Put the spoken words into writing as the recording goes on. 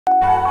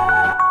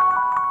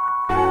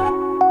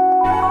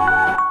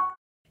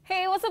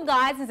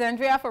guys, it's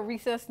Andrea for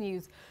Resource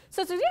News.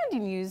 So today on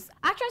the news,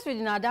 actress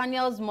Regina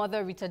Daniels'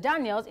 mother Rita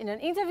Daniels, in an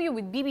interview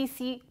with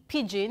BBC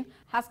Pidgin,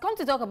 has come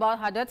to talk about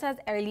her daughter's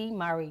early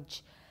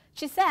marriage.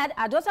 She said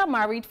her daughter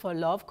married for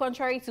love,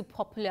 contrary to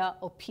popular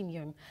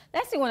opinion.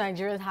 Let's see what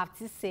Nigerians have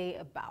to say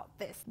about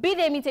this.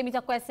 Bidemi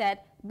Temitakwe said,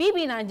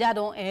 "Bibi Naija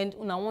don't end,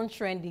 una won't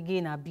trend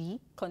again,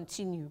 abi,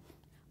 continue."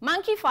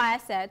 Monkey Fire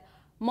said,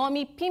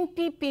 "Mommy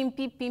pimpy,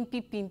 pimpy,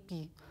 pimpy,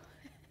 pimpy."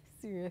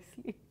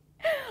 Seriously.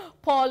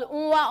 Paul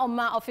Unwa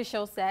Oma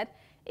official said,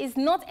 "It's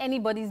not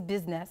anybody's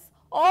business.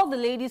 All the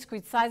ladies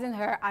criticizing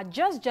her are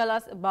just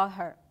jealous about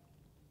her."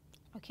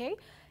 Okay.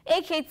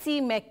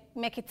 AKT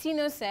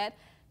Meketino said,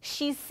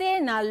 "She say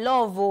na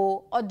love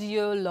or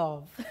audio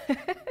love."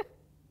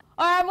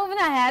 Alright, moving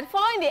ahead.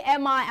 Following the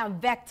MI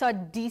and Vector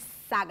diss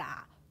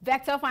saga,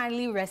 Vector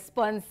finally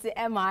responds to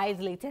MI's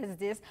latest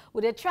diss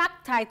with a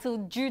track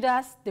titled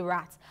Judas the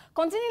Rat,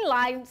 containing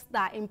lines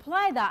that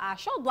imply that our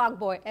short black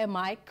boy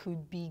MI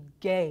could be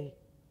gay.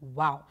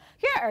 Wow.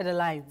 Here are the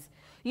lines.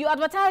 "You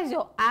advertise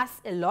your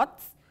ass a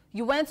lot,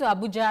 you went to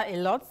Abuja a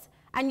lot,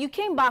 and you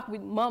came back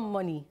with more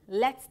money.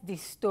 Let the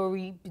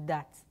story be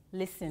that."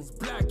 Listen.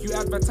 Black, you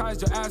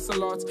advertised your ass a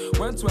lot,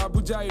 went to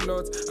Abuja a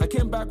lot, I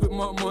came back with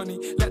more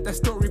money. Let the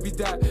story be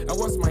that. And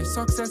what's my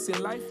success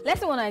in life? Let's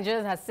see what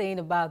Nigerians are saying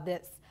about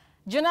this.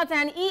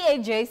 Jonathan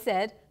EAJ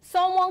said,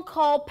 "Someone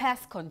call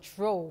pest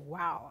control."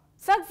 Wow.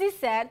 Suxy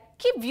said,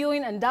 "Keep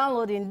viewing and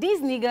downloading.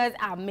 These niggas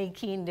are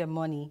making the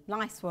money."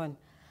 Nice one.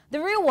 The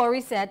Real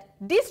Worry said,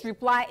 "This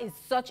reply is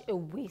such a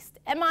waste.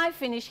 Am I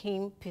finish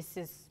him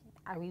pieces?"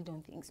 I really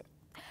don't think so.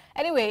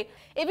 Anyway,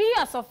 a video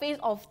has surfaced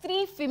of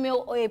 3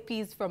 female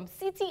OAPs from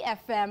City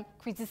FM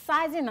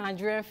criticizing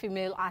Nigerian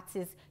female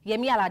artists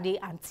Yemi Alade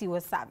and Tiwa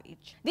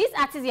Savage. These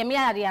artists Yemi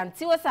Alade and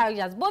Tiwa Savage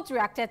has both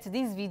reacted to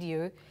this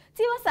video.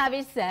 Tiwa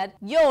Savage said,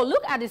 "Yo,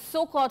 look at the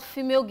so-called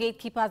female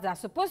gatekeepers that are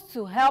supposed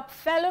to help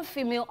fellow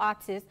female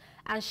artists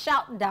and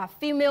shout that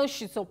females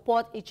should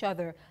support each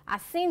other,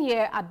 as seen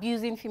here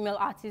abusing female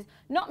artists,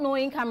 not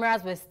knowing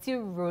cameras were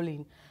still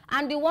rolling.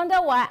 And they wonder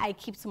why I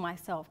keep to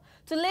myself.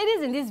 To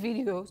ladies in these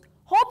videos,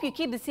 hope you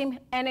keep the same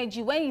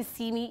energy when you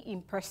see me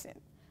in person."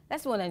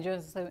 That's what Nigerians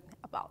are saying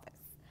about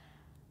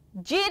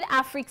this. Jade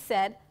Afrik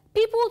said,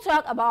 "People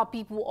talk about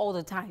people all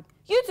the time.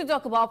 You to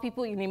talk about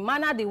people in a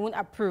manner they won't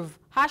approve.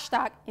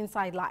 Hashtag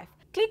inside life."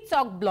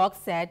 ClickTalk blog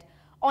said,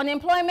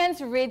 "Unemployment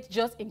rate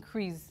just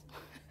increased."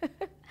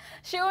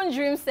 Shion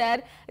Dream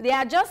said, "They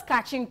are just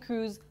catching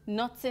crews,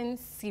 nothing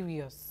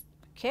serious."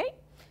 Okay.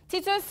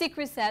 Tito's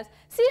Secret says,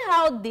 "See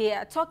how they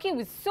are talking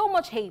with so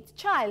much hate.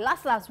 Child,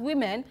 last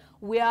women,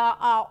 we are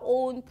our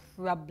own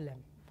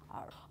problem."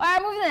 All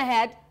right, moving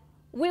ahead.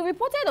 We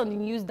reported on the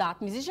news that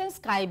musician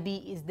Sky B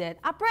is dead.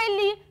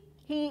 Apparently,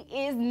 he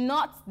is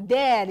not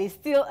dead. He's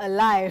still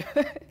alive.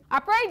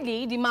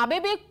 Apparently, the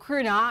Mabebe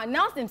crooner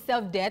announced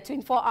himself dead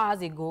 24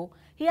 hours ago.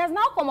 He has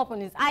now come up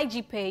on his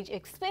IG page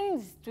explaining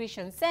the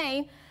situation,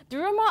 saying, "The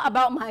rumor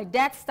about my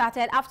death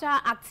started after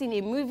acting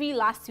a movie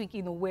last week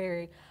in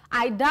Owerri.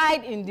 I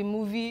died in the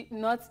movie,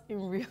 not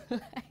in real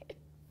life."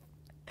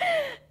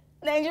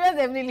 Nigerians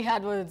definitely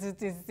had one or two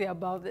things to say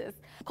about this.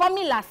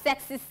 Komila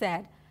Sexy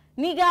said,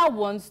 "Nigga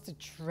wants to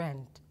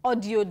trend.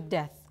 Audio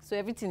death." So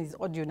everything is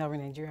audio now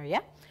in Nigeria,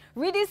 yeah?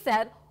 Rita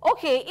said,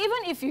 "Okay,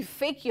 even if you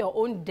fake your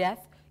own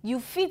death, you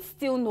fit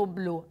still no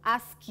blow.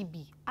 Ask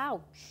Kibi."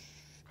 Ouch.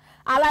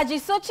 Alaji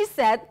Sochi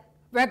said,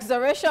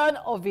 "Resurrection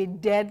of a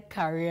dead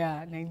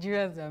career."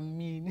 Nigerians are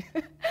mean.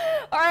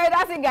 All right,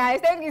 that's it, guys.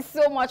 Thank you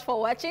so much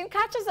for watching.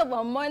 Catch us up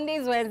on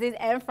Mondays, Wednesdays,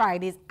 and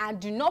Fridays. And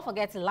do not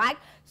forget to like,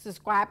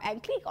 subscribe,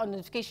 and click on the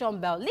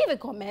notification bell. Leave a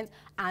comment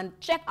and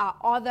check our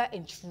other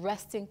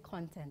interesting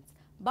content.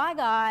 Bye,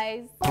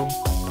 guys.